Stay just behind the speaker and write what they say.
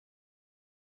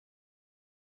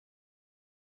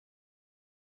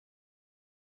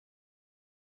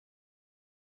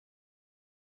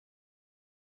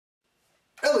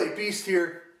LA Beast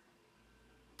here.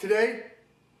 Today,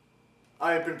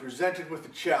 I have been presented with a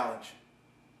challenge.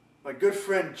 My good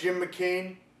friend Jim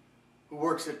McCain, who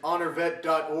works at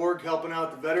honorvet.org helping out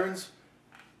the veterans,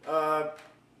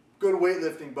 good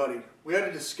weightlifting buddy. We had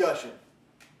a discussion.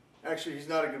 Actually, he's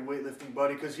not a good weightlifting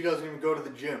buddy because he doesn't even go to the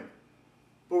gym.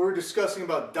 But we were discussing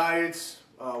about diets,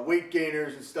 weight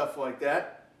gainers and stuff like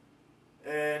that.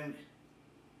 And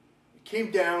it came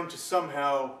down to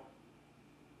somehow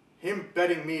him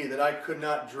betting me that I could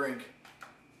not drink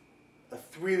a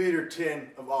 3-liter tin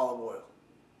of olive oil,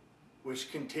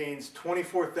 which contains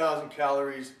 24,000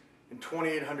 calories and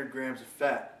 2,800 grams of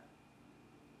fat.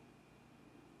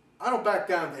 I don't back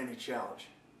down to any challenge.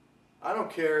 I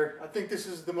don't care. I think this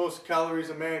is the most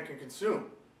calories a man can consume.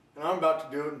 And I'm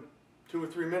about to do it in 2 or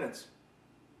 3 minutes.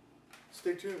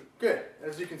 Stay tuned. Okay,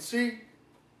 as you can see,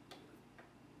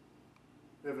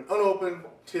 we have an unopened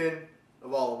tin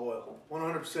of olive oil.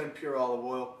 100% pure olive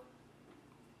oil.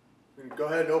 I'm going to go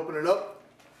ahead and open it up.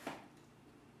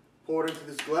 Pour it into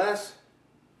this glass.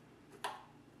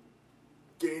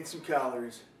 Gain some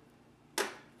calories.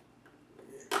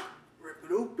 Rip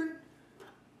it open.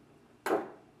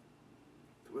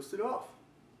 Twist it off.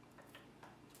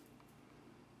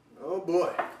 Oh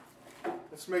boy.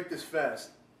 Let's make this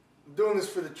fast. I'm doing this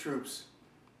for the troops.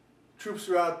 Troops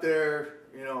are out there,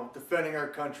 you know, defending our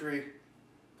country.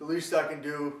 The least I can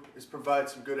do is provide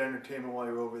some good entertainment while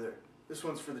you're over there. This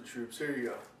one's for the troops. Here you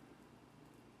go.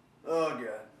 Oh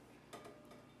God.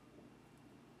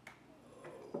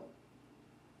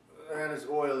 Oh, that is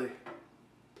oily.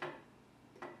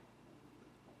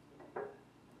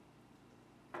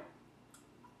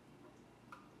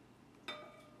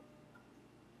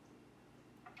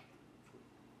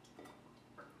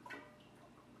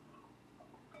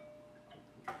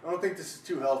 I don't think this is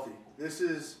too healthy. This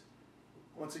is,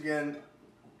 once again,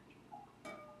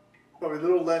 probably a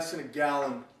little less than a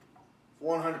gallon of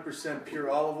 100% pure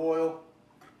olive oil.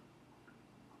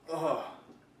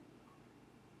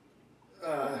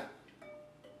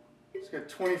 It's got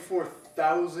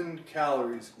 24,000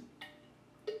 calories,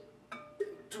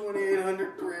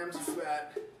 2,800 grams of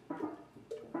fat.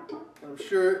 I'm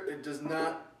sure it does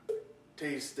not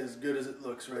taste as good as it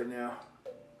looks right now.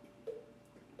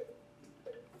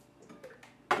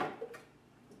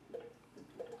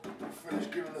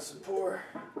 Finish giving this a pour.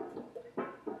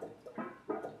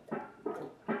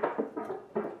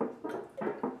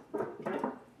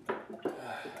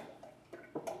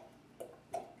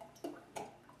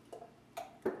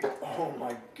 Oh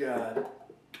my God.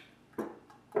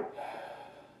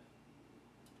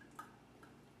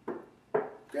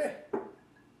 Okay.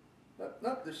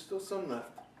 Nope, there's still some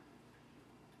left.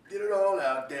 Get it all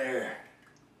out there.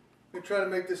 I'm going to try to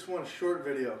make this one a short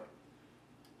video.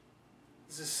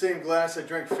 This is the same glass I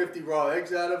drank 50 raw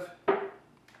eggs out of.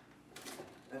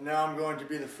 And now I'm going to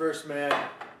be the first man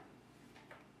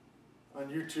on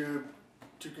YouTube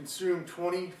to consume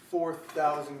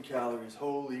 24,000 calories.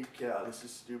 Holy cow, this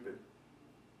is stupid.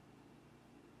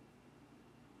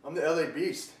 I'm the LA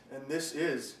Beast, and this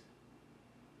is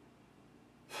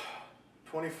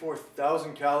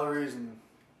 24,000 calories in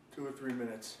 2 or 3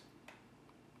 minutes.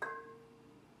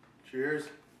 Cheers.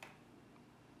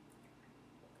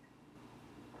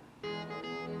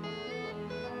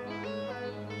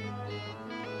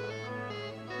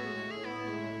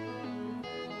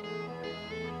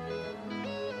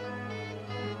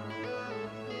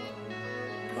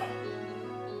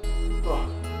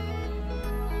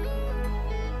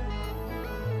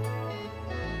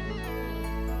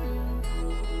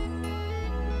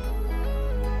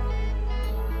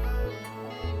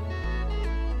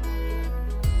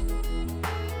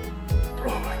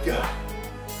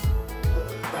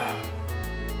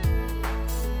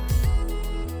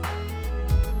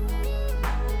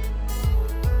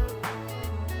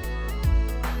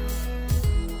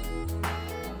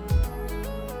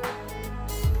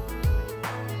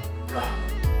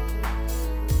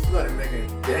 Not even making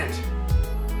a dent.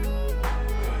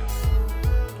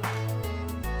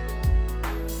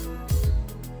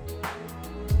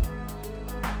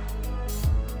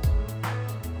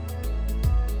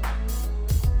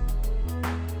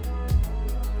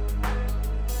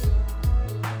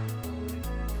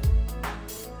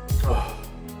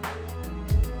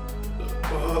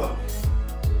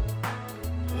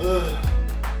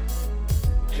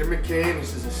 Jim McCain,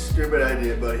 this is a stupid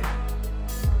idea, buddy.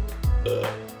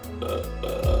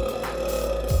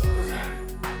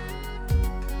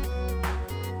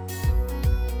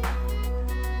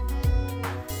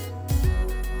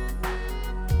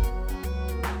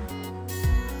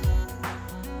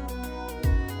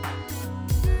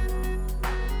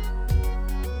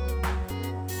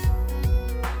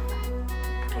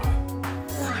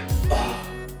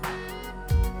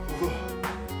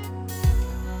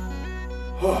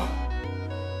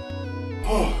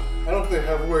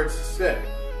 words to say.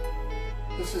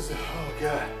 This is, oh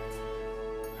God.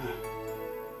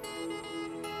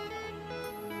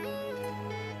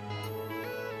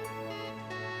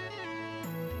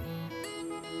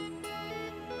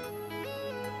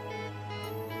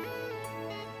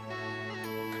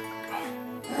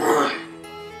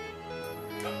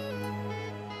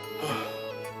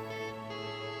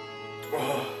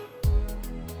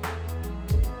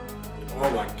 Oh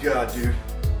my God, dude.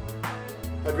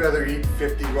 I'd rather eat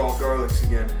 50 raw garlics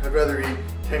again. I'd rather eat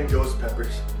 10 ghost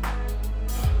peppers.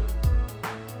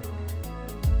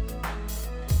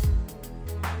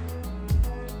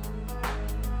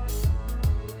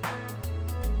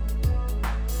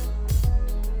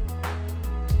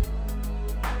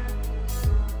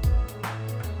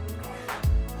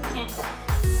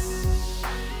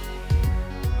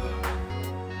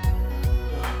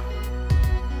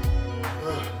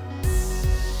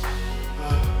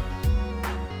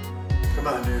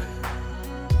 Come on, dude.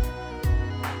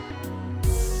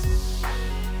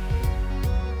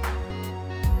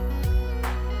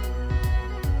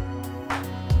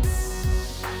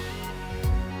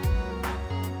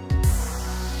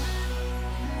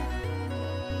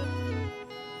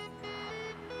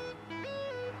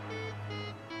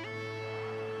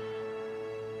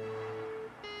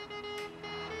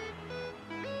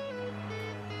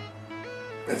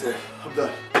 That's it. I'm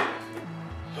done.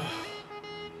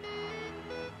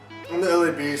 I'm the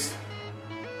LA Beast.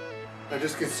 I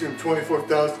just consumed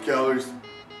 24,000 calories,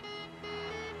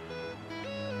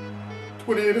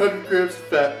 2,800 grams of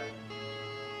fat.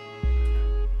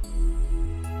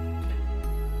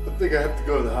 I think I have to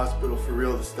go to the hospital for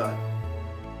real this time.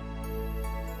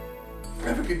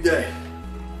 Have a good day.